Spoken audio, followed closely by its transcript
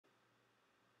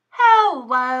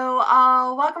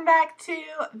Hello, welcome back to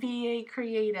VA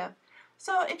Creative.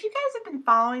 So if you guys have been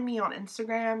following me on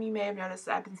Instagram, you may have noticed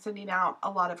that I've been sending out a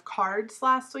lot of cards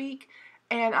last week,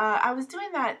 and I was doing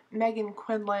that Megan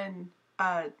Quinlan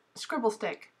scribble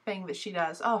stick thing that she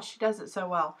does. Oh, she does it so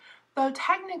well. Though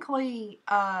technically,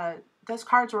 those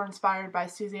cards were inspired by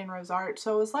Suzanne Rose art,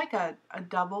 so it was like a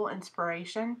double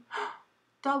inspiration.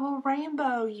 Double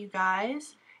rainbow, you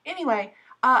guys. Anyway,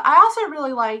 I also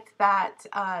really liked that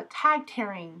tag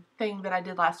tearing thing that I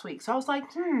did last week. So I was like,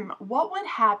 what would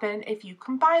happen if you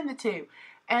combine the two?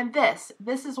 And this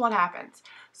is what happens.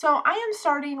 So I am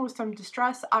starting with some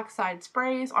Distress Oxide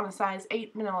Sprays on a size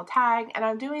 8 manila tag, and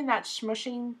I'm doing that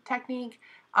smushing technique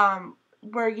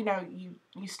where, you know,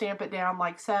 you stamp it down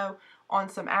like so on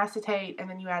some acetate, and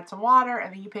then you add some water,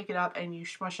 and then you pick it up and you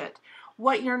smush it.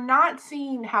 What you're not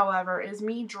seeing, however, is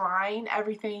me drying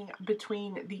everything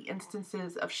between the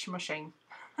instances of smushing.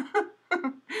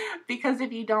 Because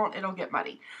if you don't, it'll get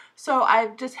muddy. So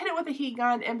I've just hit it with a heat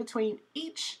gun in between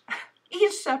each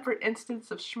separate instance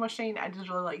of smushing. I just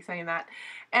really like saying that.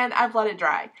 And I've let it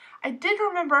dry. I did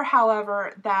remember,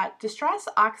 however, that Distress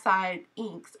Oxide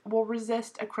inks will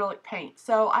resist acrylic paint.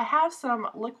 So I have some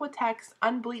Liquitex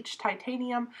unbleached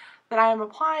titanium that I am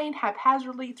applying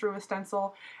haphazardly through a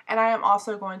stencil, and I am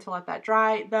also going to let that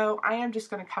dry, though I am just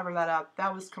going to cover that up.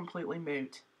 That was completely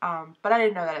moot, but I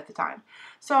didn't know that at the time.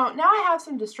 So now I have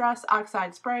some Distress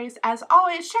Oxide Sprays. As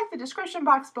always, check the description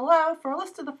box below for a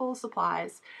list of the full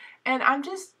supplies. And I'm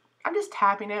just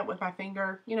tapping it with my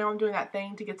finger. You know, I'm doing that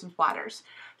thing to get some splatters.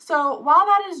 So while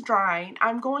that is drying,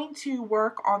 I'm going to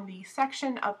work on the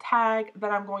section of tag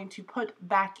that I'm going to put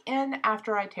back in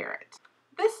after I tear it.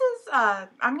 This is,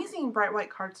 I'm using bright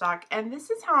white cardstock, and this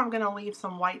is how I'm going to leave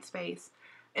some white space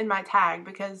in my tag,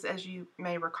 because as you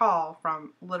may recall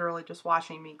from literally just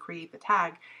watching me create the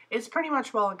tag, it's pretty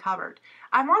much well covered.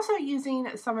 I'm also using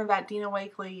some of that Dina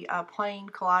Wakley plain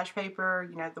collage paper,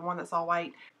 you know, the one that's all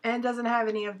white, and doesn't have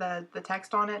any of the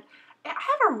text on it. I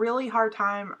have a really hard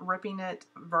time ripping it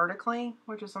vertically,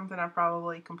 which is something I've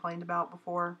probably complained about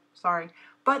before, sorry,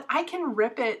 but I can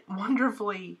rip it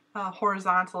wonderfully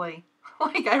horizontally.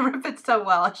 Like, I rip it so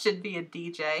well, I should be a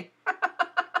DJ.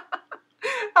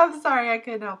 I'm sorry, I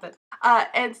couldn't help it.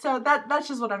 And so that's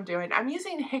just what I'm doing. I'm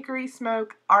using Hickory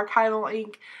Smoke archival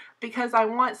ink because I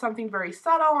want something very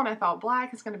subtle, and I thought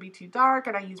black is going to be too dark,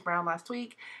 and I used brown last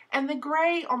week. And the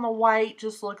gray on the white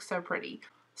just looks so pretty.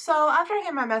 So after I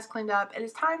get my mess cleaned up, it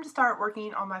is time to start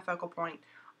working on my focal point.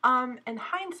 In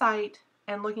hindsight,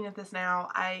 and looking at this now,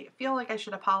 I feel like I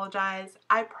should apologize.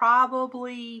 I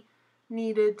probably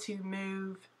needed to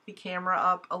move the camera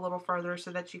up a little further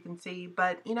so that you can see,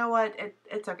 but you know what,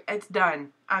 it's okay. It's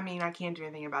done. I mean, I can't do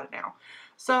anything about it now.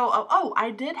 So, oh,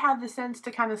 I did have the sense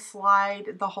to kind of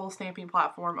slide the whole stamping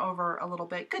platform over a little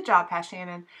bit. Good job, Pat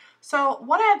Shannon. So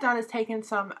what I've done is taken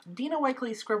some Dina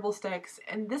Wakley Scribble Sticks,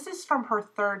 and this is from her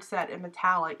third set in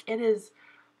metallic. It is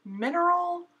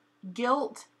Mineral,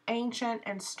 Gilt, Ancient,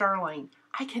 and Sterling.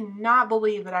 I cannot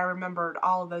believe that I remembered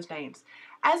all of those names.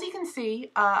 As you can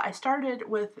see, I started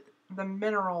with the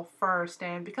Mineral first,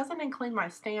 and because I didn't clean my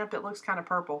stamp, it looks kind of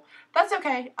purple. That's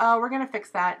okay. We're going to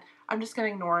fix that. I'm just going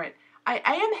to ignore it. I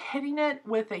am hitting it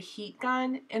with a heat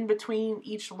gun in between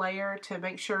each layer to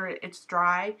make sure it's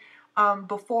dry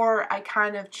before I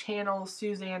kind of channel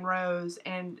Suzanne Rose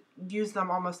and use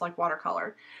them almost like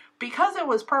watercolor. Because it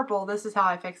was purple, this is how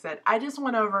I fix it. I just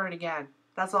went over it again.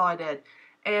 That's all I did.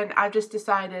 And I've just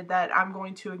decided that I'm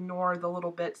going to ignore the little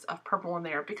bits of purple in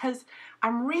there because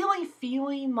I'm really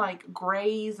feeling like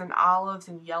grays and olives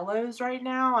and yellows right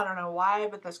now. I don't know why,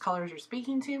 but those colors are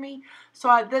speaking to me.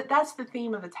 So that's the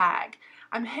theme of the tag.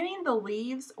 I'm hitting the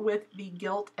leaves with the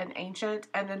Gilt and Ancient,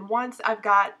 and then once I've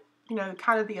got, you know,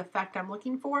 kind of the effect I'm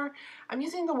looking for, I'm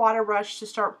using the water brush to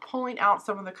start pulling out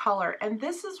some of the color. And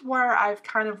this is where I've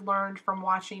kind of learned from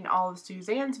watching all of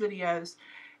Suzanne's videos,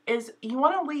 is you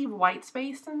want to leave white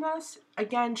space in this.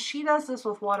 Again, she does this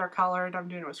with watercolor, and I'm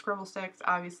doing it with scribble sticks,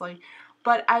 obviously,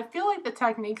 but I feel like the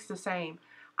technique's the same.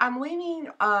 I'm leaving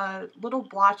little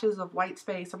blotches of white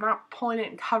space. I'm not pulling it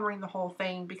and covering the whole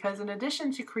thing, because in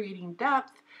addition to creating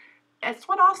depth, it's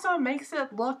what also makes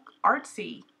it look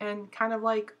artsy and kind of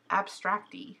like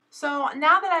abstract-y. So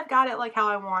now that I've got it like how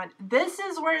I want, this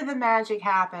is where the magic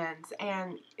happens,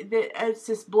 and it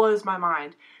just blows my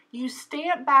mind. You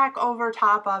stamp back over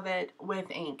top of it with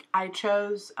ink. I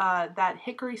chose that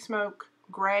Hickory Smoke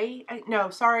gray. No,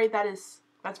 sorry, that's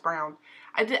brown.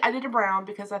 I did a brown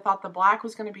because I thought the black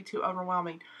was going to be too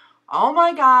overwhelming. Oh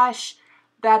my gosh,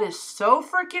 that is so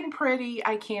freaking pretty.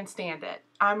 I can't stand it.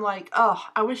 I'm like, oh,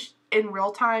 I wish in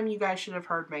real time you guys should have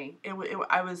heard me.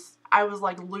 I I was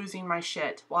like losing my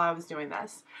shit while I was doing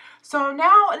this. So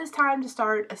now it is time to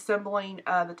start assembling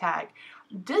the tag.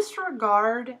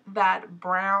 Disregard that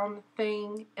brown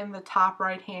thing in the top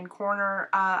right hand corner.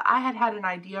 I had an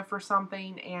idea for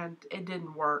something and it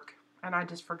didn't work, and I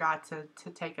just forgot to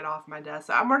take it off my desk.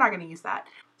 So we're not going to use that.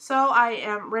 So I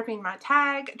am ripping my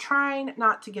tag, trying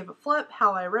not to give a flip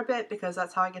how I rip it, because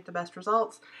that's how I get the best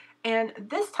results. And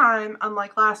this time,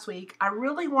 unlike last week, I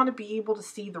really want to be able to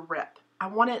see the rip. I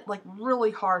want it like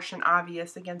really harsh and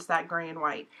obvious against that gray and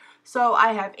white. So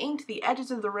I have inked the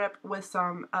edges of the rip with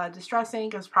some Distress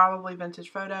ink, it's probably Vintage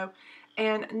Photo.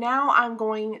 And now I'm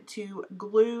going to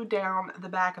glue down the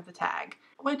back of the tag,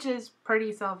 which is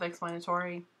pretty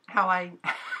self-explanatory how I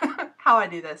how I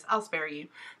do this. I'll spare you.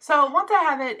 So once I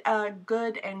have it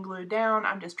good and glued down,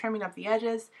 I'm just trimming up the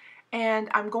edges, and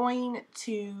I'm going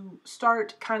to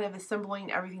start kind of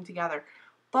assembling everything together.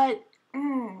 But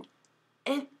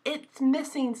it's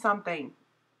missing something.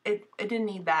 It didn't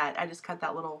need that. I just cut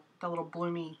that little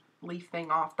bloomy leaf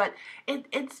thing off, but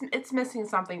it's missing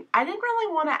something. I didn't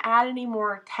really want to add any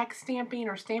more text stamping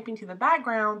or stamping to the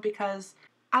background because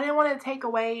I didn't want to take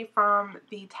away from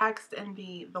the text and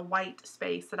the white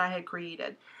space that I had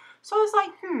created. So I was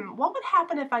like, what would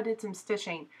happen if I did some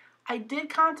stitching? I did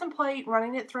contemplate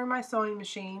running it through my sewing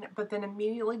machine, but then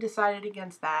immediately decided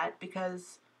against that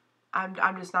because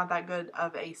I'm just not that good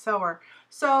of a sewer.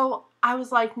 So I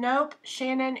was like, nope,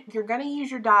 Shannon, you're going to use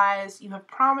your dies. You have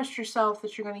promised yourself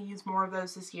that you're going to use more of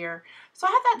those this year. So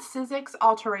I have that Sizzix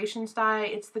Alterations die.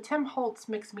 It's the Tim Holtz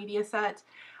mixed media set.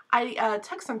 I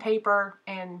took some paper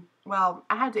and, well,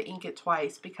 I had to ink it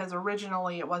twice because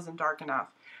originally it wasn't dark enough.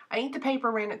 I inked the paper,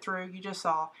 ran it through, you just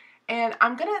saw. And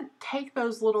I'm going to take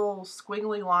those little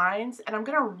squiggly lines and I'm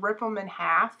going to rip them in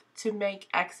half to make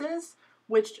X's,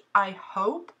 which I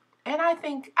hope, and I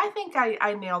think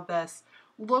I nailed this,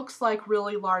 looks like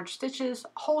really large stitches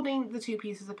holding the two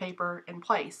pieces of paper in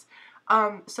place.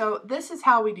 So this is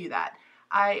how we do that.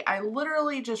 I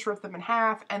literally just rip them in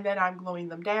half and then I'm gluing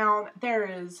them down. There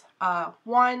is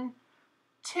 1,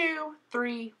 2,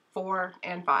 3, 4,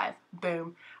 and 5.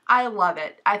 Boom. I love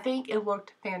it. I think it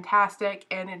looked fantastic,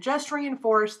 and it just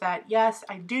reinforced that, yes,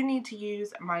 I do need to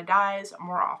use my dies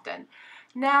more often.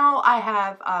 Now I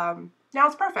have, now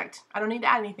it's perfect. I don't need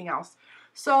to add anything else.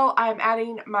 So I'm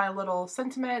adding my little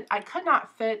sentiment. I could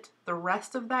not fit the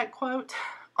rest of that quote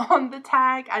on the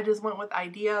tag. I just went with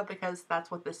idea because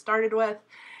that's what this started with.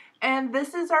 And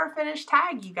this is our finished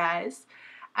tag, you guys.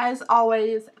 As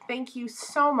always, thank you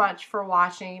so much for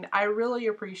watching. I really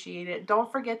appreciate it.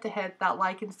 Don't forget to hit that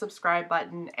like and subscribe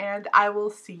button, and I will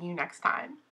see you next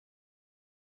time.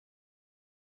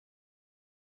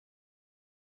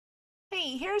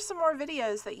 Hey, here's some more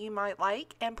videos that you might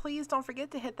like, and please don't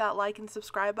forget to hit that like and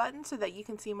subscribe button so that you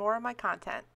can see more of my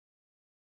content.